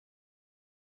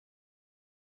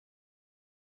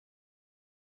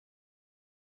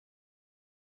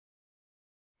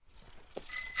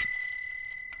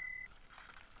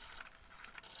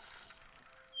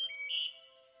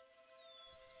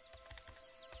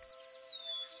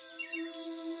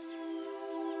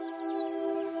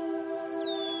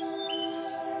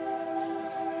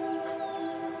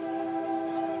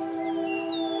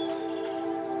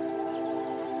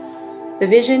The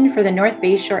vision for the North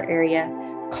Bayshore area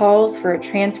calls for a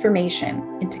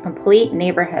transformation into complete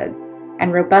neighborhoods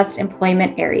and robust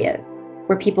employment areas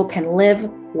where people can live,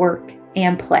 work,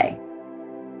 and play.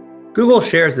 Google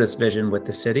shares this vision with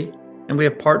the city, and we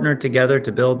have partnered together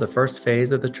to build the first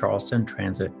phase of the Charleston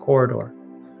Transit Corridor,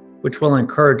 which will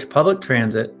encourage public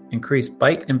transit, increase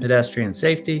bike and pedestrian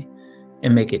safety,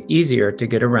 and make it easier to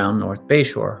get around North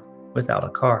Bayshore without a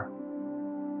car.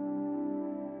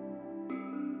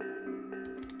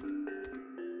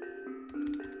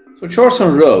 So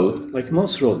Charleston Road, like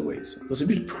most roadways, was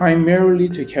built primarily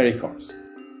to carry cars,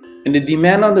 and the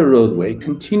demand on the roadway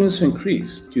continues to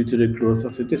increase due to the growth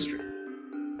of the district.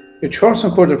 The Charleston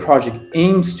Corridor project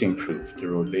aims to improve the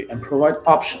roadway and provide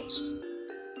options.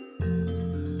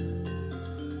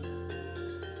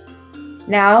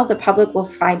 Now the public will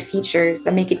find features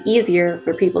that make it easier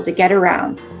for people to get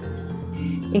around,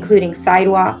 including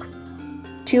sidewalks,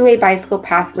 two-way bicycle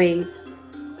pathways,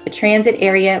 a transit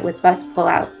area with bus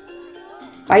pullouts,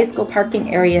 bicycle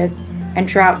parking areas, and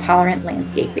drought-tolerant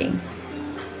landscaping.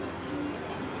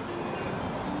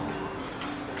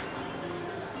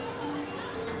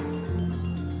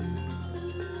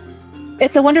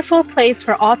 It's a wonderful place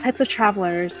for all types of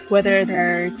travelers, whether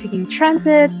they're taking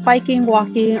transit, biking,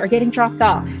 walking, or getting dropped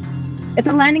off. It's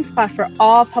a landing spot for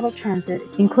all public transit,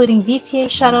 including VTA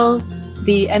shuttles,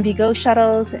 the MVGO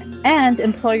shuttles, and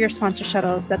employer-sponsored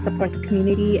shuttles that support the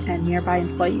community and nearby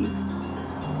employees.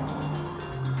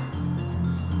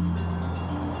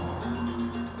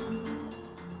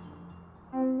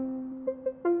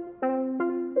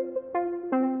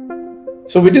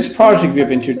 So with this project, we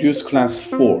have introduced Class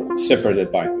 4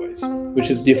 separated bikeways, which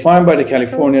is defined by the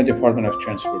California Department of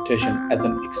Transportation as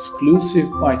an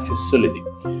exclusive bike facility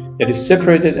that is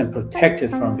separated and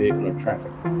protected from vehicular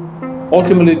traffic.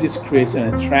 Ultimately, this creates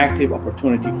an attractive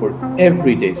opportunity for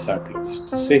everyday cyclists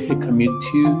to safely commute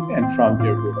to and from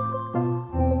their work.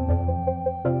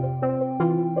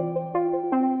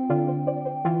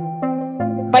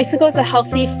 Bicycle is a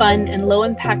healthy, fun, and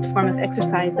low-impact form of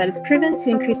exercise that is proven to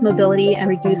increase mobility and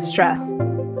reduce stress.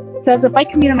 So as a bike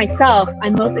commuter myself,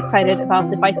 I'm most excited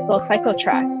about the bicycle cycle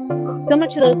track. Similar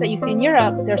to those that you see in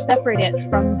Europe, they're separated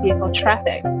from vehicle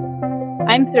traffic.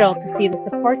 I'm thrilled to see the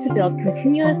support to build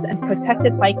continuous and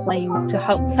protected bike lanes to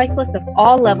help cyclists of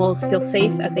all levels feel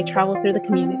safe as they travel through the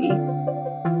community.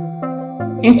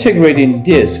 Integrating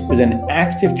this with an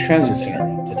active transit center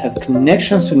that has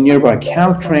connections to nearby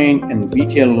Caltrain and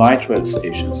retail light rail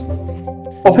stations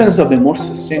opens up a more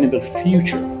sustainable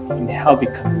future in how we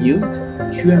commute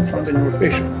to and from the North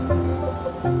Bayshore.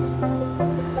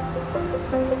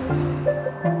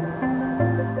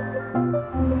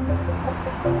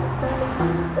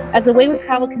 As the way we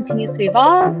travel continues to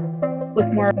evolve,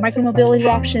 with more micromobility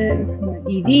options, more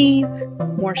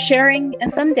EVs, more sharing,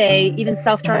 and someday even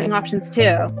self-driving options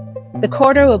too, the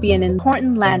corridor will be an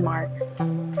important landmark,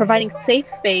 providing safe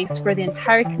space where the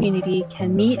entire community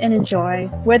can meet and enjoy,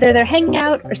 whether they're hanging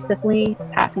out or simply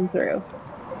passing through.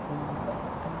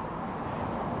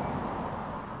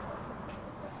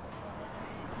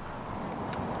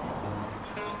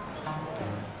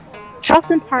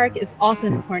 Charleston Park is also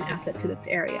an important asset to this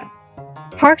area.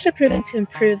 Parks are proven to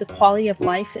improve the quality of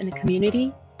life in a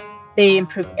community. They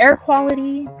improve air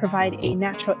quality, provide a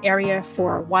natural area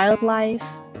for wildlife,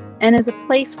 and is a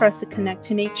place for us to connect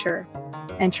to nature,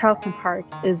 and Charleston Park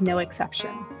is no exception.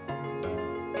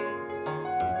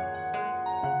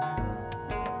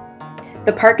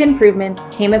 The park improvements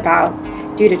came about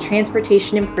due to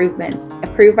transportation improvements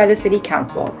approved by the City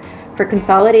Council for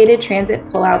consolidated transit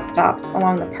pullout stops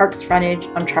along the park's frontage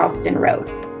on Charleston Road.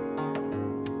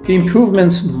 The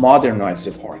improvements modernized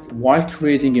the park while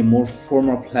creating a more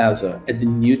formal plaza at the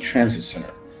new transit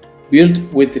center, built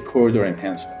with the corridor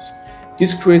enhancements.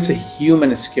 This creates a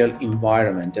human-scale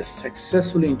environment that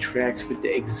successfully interacts with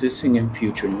the existing and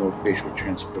future North Bayshore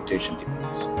transportation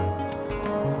demands.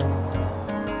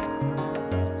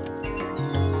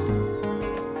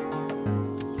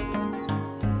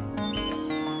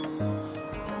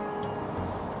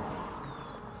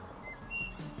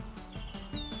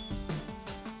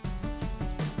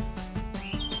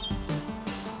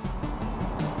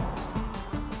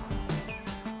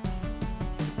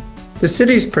 The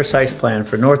city's precise plan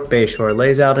for North Bayshore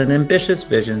lays out an ambitious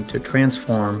vision to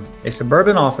transform a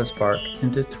suburban office park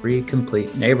into 3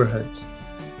 complete neighborhoods.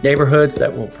 Neighborhoods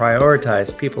that will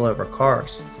prioritize people over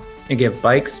cars and give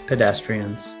bikes,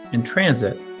 pedestrians, and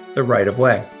transit the right of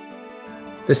way.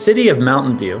 The City of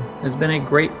Mountain View has been a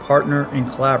great partner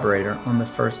and collaborator on the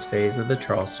first phase of the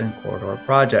Charleston Corridor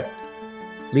project,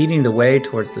 leading the way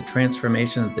towards the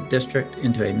transformation of the district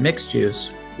into a mixed-use,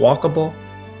 walkable,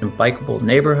 and bikeable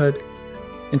neighborhood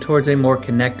and towards a more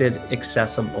connected,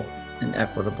 accessible, and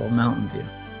equitable Mountain View.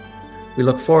 We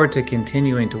look forward to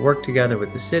continuing to work together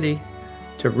with the city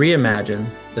to reimagine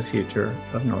the future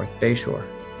of North Bayshore.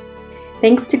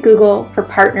 Thanks to Google for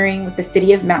partnering with the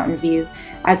City of Mountain View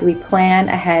as we plan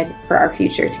ahead for our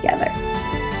future together.